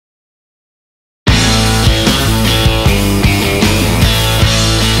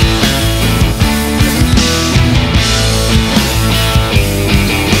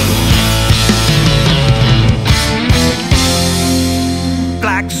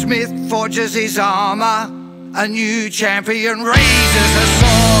blacksmith forges his armour, a new champion raises a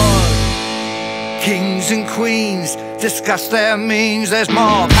sword. Kings and queens discuss their means, there's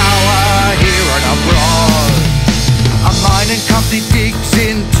more power here and abroad. A mining company digs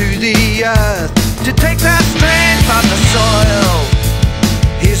into the earth to take their strength from the soil.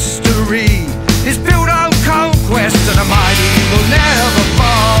 History is built on conquest, and the mighty will never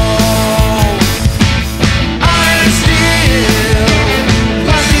fall. Iron and steel,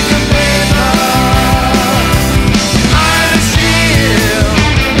 plastic and paper. Iron and steel,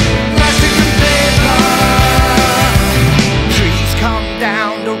 plastic and paper. Trees come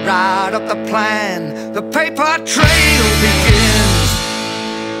down to write up the plan. The paper trail begins.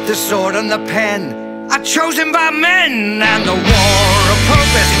 The sword and the pen are chosen by men, and the war of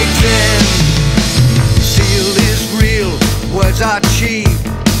progress kicks in. Steel is real, words are cheap.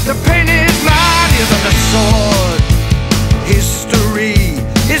 The pen is mightier than the sword. History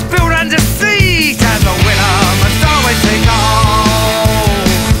is built on deceit, and the winner must always take all.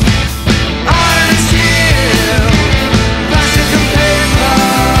 Iron and steel, plastic and paper.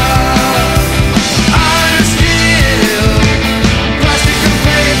 Iron and steel, plastic and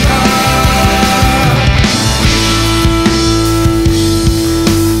paper.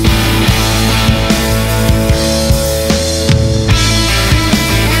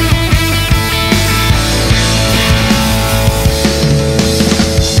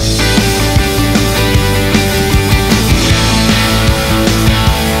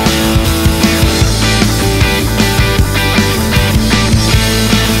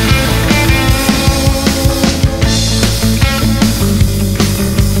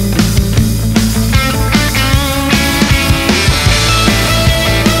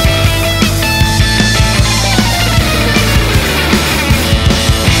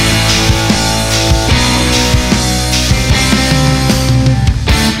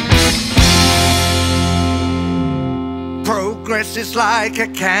 Progress is like a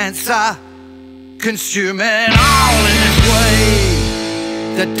cancer, consuming all in its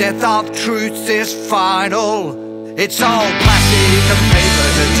way. The death of truth is final. It's all plastic and paper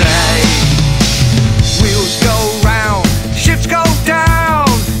today.